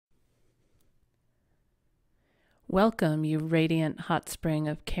Welcome, you radiant hot spring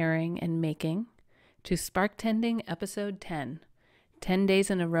of caring and making, to Sparktending Episode 10. 10 days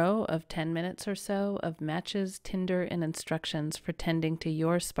in a row of 10 minutes or so of matches, tinder, and instructions for tending to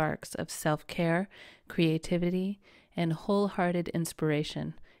your sparks of self-care, creativity, and wholehearted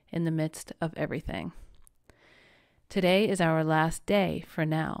inspiration in the midst of everything. Today is our last day for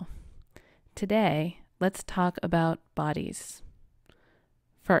now. Today, let's talk about bodies.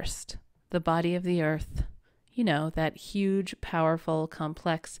 First, the body of the earth. You know, that huge, powerful,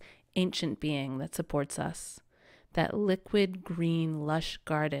 complex, ancient being that supports us. That liquid, green, lush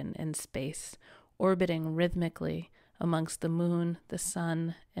garden in space, orbiting rhythmically amongst the moon, the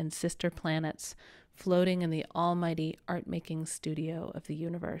sun, and sister planets, floating in the almighty art-making studio of the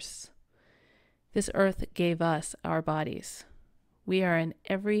universe. This earth gave us our bodies. We are in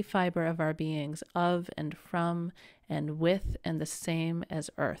every fiber of our beings, of and from and with and the same as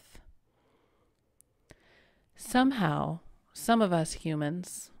earth. Somehow, some of us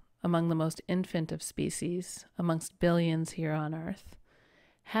humans, among the most infant of species, amongst billions here on Earth,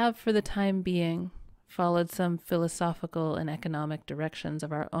 have for the time being followed some philosophical and economic directions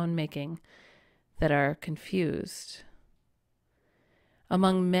of our own making that are confused.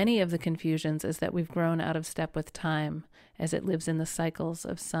 Among many of the confusions is that we've grown out of step with time as it lives in the cycles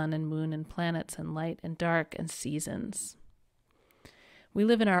of sun and moon and planets and light and dark and seasons. We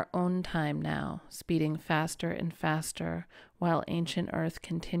live in our own time now, speeding faster and faster, while ancient Earth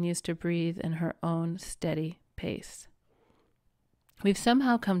continues to breathe in her own steady pace. We've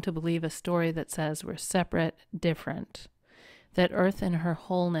somehow come to believe a story that says we're separate, different, that Earth in her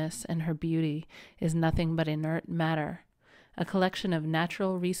wholeness and her beauty is nothing but inert matter, a collection of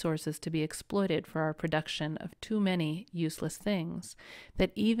natural resources to be exploited for our production of too many useless things,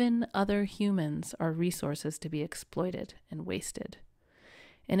 that even other humans are resources to be exploited and wasted.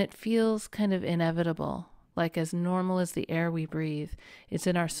 And it feels kind of inevitable, like as normal as the air we breathe. It's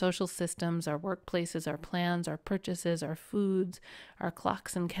in our social systems, our workplaces, our plans, our purchases, our foods, our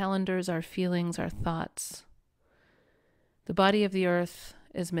clocks and calendars, our feelings, our thoughts. The body of the earth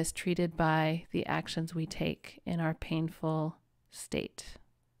is mistreated by the actions we take in our painful state.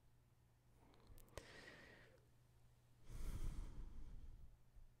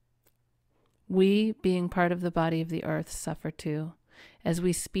 We, being part of the body of the earth, suffer too. As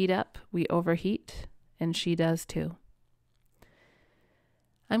we speed up, we overheat, and she does too.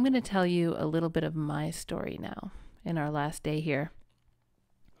 I'm going to tell you a little bit of my story now, in our last day here.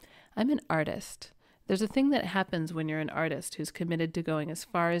 I'm an artist. There's a thing that happens when you're an artist who's committed to going as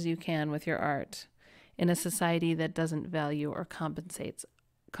far as you can with your art in a society that doesn't value or compensate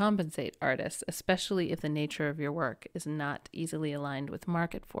artists, especially if the nature of your work is not easily aligned with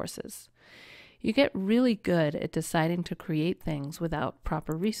market forces. You get really good at deciding to create things without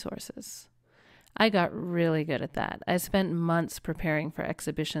proper resources. I got really good at that. I spent months preparing for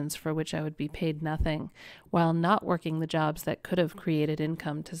exhibitions for which I would be paid nothing, while not working the jobs that could have created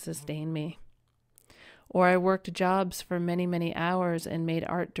income to sustain me. Or I worked jobs for many, many hours and made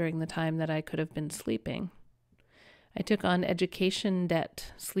art during the time that I could have been sleeping. I took on education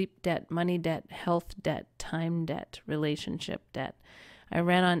debt, sleep debt, money debt, health debt, time debt, relationship debt. I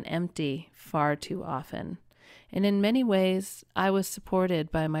ran on empty far too often, and in many ways, I was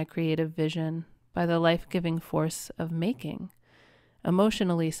supported by my creative vision, by the life-giving force of making,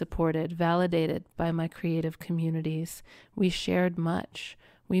 emotionally supported, validated by my creative communities. We shared much.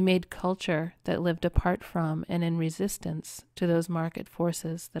 We made culture that lived apart from and in resistance to those market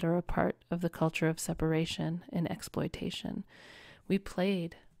forces that are a part of the culture of separation and exploitation. We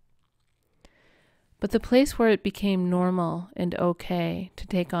played. But the place where it became normal and okay to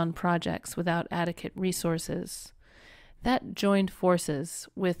take on projects without adequate resources, that joined forces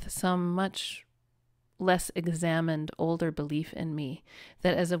with some much less examined older belief in me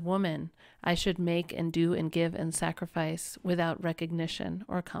that as a woman, I should make and do and give and sacrifice without recognition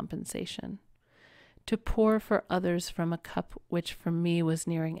or compensation, to pour for others from a cup which for me was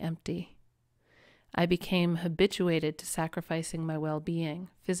nearing empty. I became habituated to sacrificing my well-being,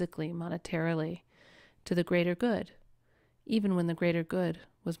 physically, monetarily, to the greater good, even when the greater good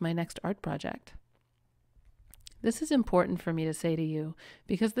was my next art project. This is important for me to say to you,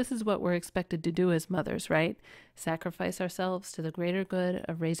 because this is what we're expected to do as mothers, right? Sacrifice ourselves to the greater good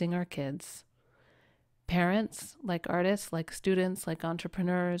of raising our kids. Parents, like artists, like students, like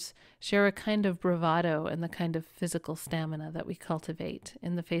entrepreneurs, share a kind of bravado and the kind of physical stamina that we cultivate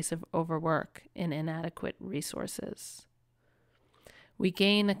in the face of overwork and inadequate resources. We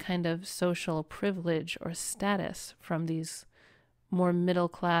gain a kind of social privilege or status from these more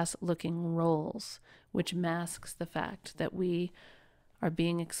middle-class looking roles, which masks the fact that we are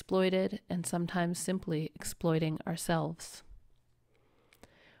being exploited and sometimes simply exploiting ourselves.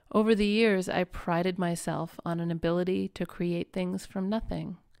 Over the years, I prided myself on an ability to create things from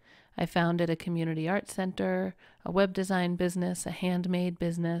nothing. I founded a community art center, a web design business, a handmade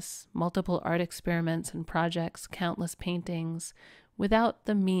business, multiple art experiments and projects, countless paintings, without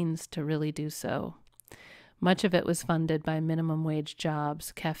the means to really do so. Much of it was funded by minimum wage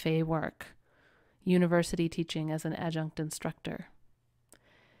jobs, cafe work, university teaching as an adjunct instructor.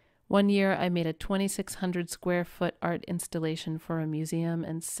 One year, I made a 2,600 square foot art installation for a museum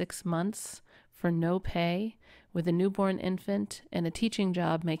in 6 months for no pay, with a newborn infant and a teaching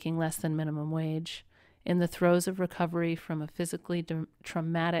job making less than minimum wage, in the throes of recovery from a physically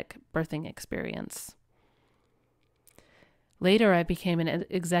traumatic birthing experience. Later, I became an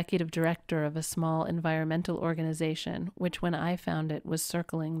executive director of a small environmental organization, which when I found it was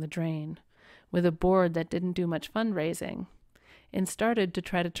circling the drain, with a board that didn't do much fundraising, and started to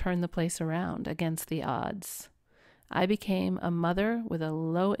try to turn the place around against the odds. I became a mother with a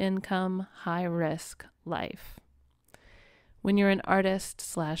low-income, high-risk life. When you're an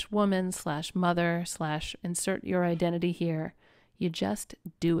artist/woman/mother/ insert your identity here, you just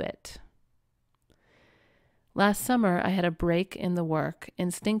do it. Last summer, I had a break in the work.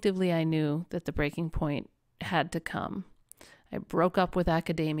 Instinctively, I knew that the breaking point had to come. I broke up with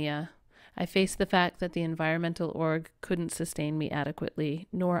academia. I faced the fact that the environmental org couldn't sustain me adequately,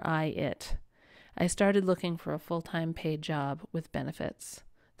 nor I it. I started looking for a full-time paid job with benefits.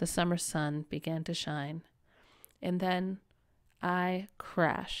 The summer sun began to shine. And then I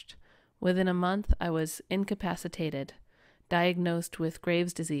crashed. Within a month, I was incapacitated, diagnosed with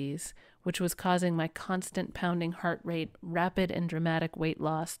Graves' disease, which was causing my constant pounding heart rate, rapid and dramatic weight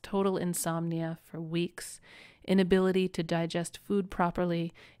loss, total insomnia for weeks, inability to digest food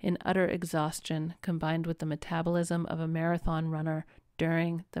properly, and utter exhaustion combined with the metabolism of a marathon runner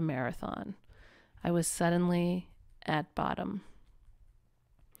during the marathon. I was suddenly at bottom.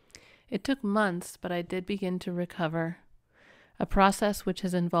 It took months, but I did begin to recover, a process which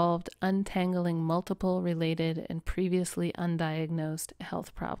has involved untangling multiple related and previously undiagnosed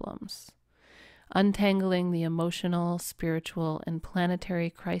health problems. Untangling the emotional, spiritual, and planetary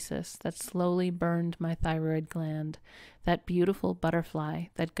crisis that slowly burned my thyroid gland, that beautiful butterfly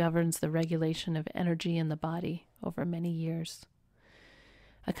that governs the regulation of energy in the body over many years.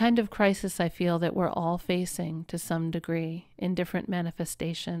 A kind of crisis I feel that we're all facing to some degree in different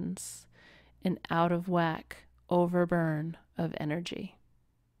manifestations, an out of whack overburn of energy.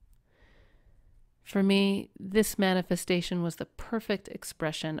 For me, this manifestation was the perfect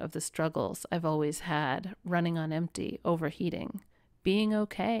expression of the struggles I've always had, running on empty, overheating, being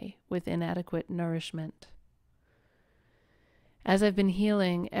okay with inadequate nourishment. As I've been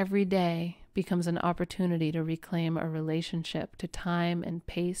healing, every day becomes an opportunity to reclaim a relationship to time and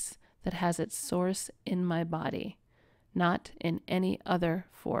pace that has its source in my body, not in any other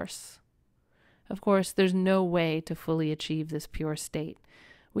force. Of course, there's no way to fully achieve this pure state.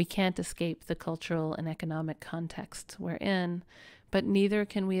 We can't escape the cultural and economic context we're in, but neither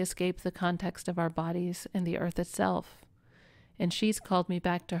can we escape the context of our bodies and the earth itself. And she's called me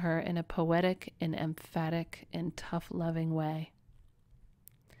back to her in a poetic and emphatic and tough-loving way.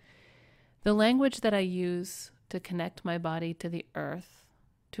 The language that I use to connect my body to the earth,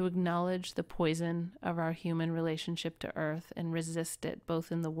 to acknowledge the poison of our human relationship to earth and resist it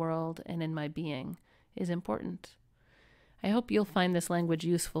both in the world and in my being, is important. I hope you'll find this language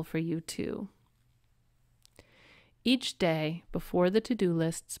useful for you too. Each day, before the to-do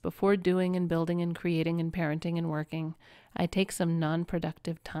lists, before doing and building and creating and parenting and working, I take some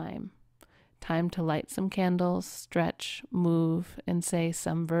non-productive time. Time to light some candles, stretch, move, and say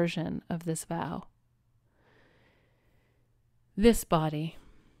some version of this vow. This body,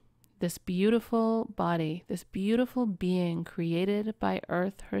 this beautiful body, this beautiful being created by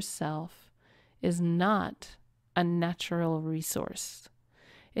Earth herself, is not a natural resource.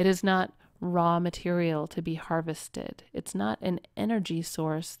 It is not raw material to be harvested. It's not an energy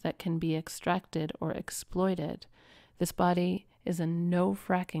source that can be extracted or exploited. This body is a no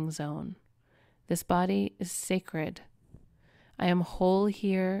fracking zone. This body is sacred. I am whole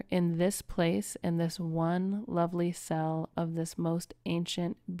here in this place, in this one lovely cell of this most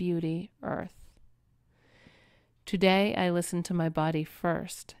ancient beauty, Earth. Today, I listen to my body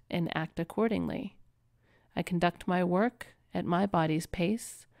first and act accordingly. I conduct my work at my body's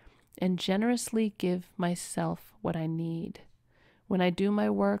pace and generously give myself what I need. When I do my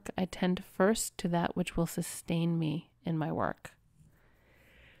work, I tend first to that which will sustain me in my work.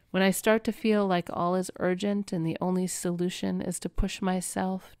 When I start to feel like all is urgent and the only solution is to push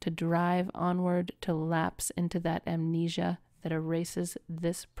myself, to drive onward, to lapse into that amnesia, that erases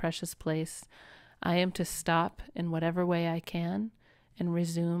this precious place, I am to stop in whatever way I can and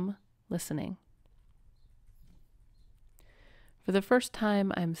resume listening. For the first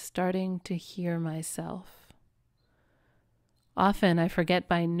time, I'm starting to hear myself. Often I forget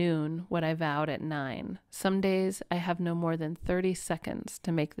by noon what I vowed at 9. Some days I have no more than 30 seconds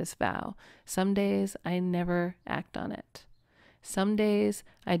to make this vow. Some days I never act on it. Some days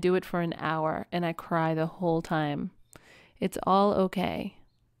I do it for an hour and I cry the whole time. It's all okay.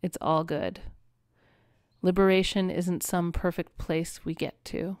 It's all good. Liberation isn't some perfect place we get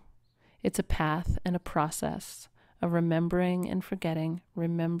to. It's a path and a process of remembering and forgetting,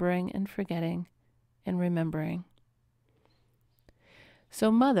 remembering and forgetting, and remembering. So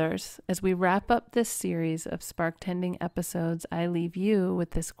mothers, as we wrap up this series of Sparktending episodes, I leave you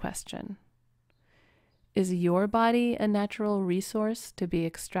with this question. Is your body a natural resource to be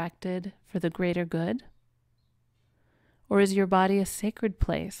extracted for the greater good? Or is your body a sacred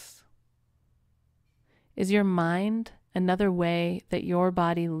place? Is your mind another way that your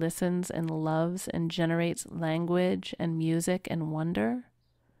body listens and loves and generates language and music and wonder?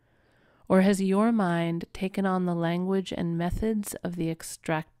 Or has your mind taken on the language and methods of the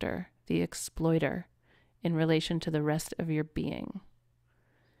extractor, the exploiter, in relation to the rest of your being?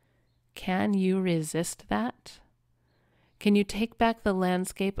 Can you resist that? Can you take back the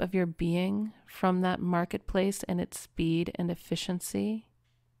landscape of your being from that marketplace and its speed and efficiency?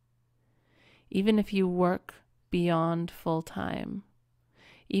 Even if you work beyond full time,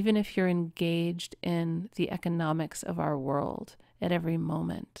 even if you're engaged in the economics of our world at every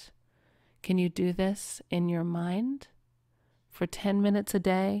moment, can you do this in your mind? For 10 minutes a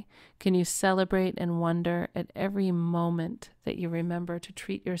day, can you celebrate and wonder at every moment that you remember to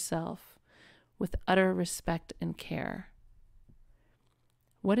treat yourself with utter respect and care?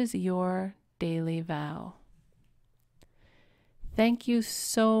 What is your daily vow? Thank you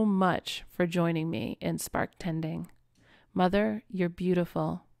so much for joining me in Sparktending. Mother, you're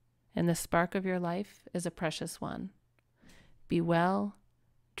beautiful, and the spark of your life is a precious one. Be well,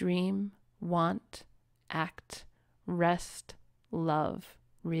 dream, want, act, rest, love,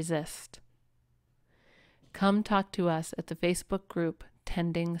 resist. Come talk to us at the Facebook group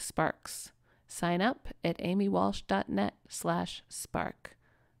Tending Sparks. Sign up at amywalsh.net/spark.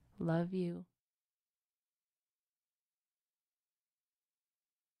 Love you.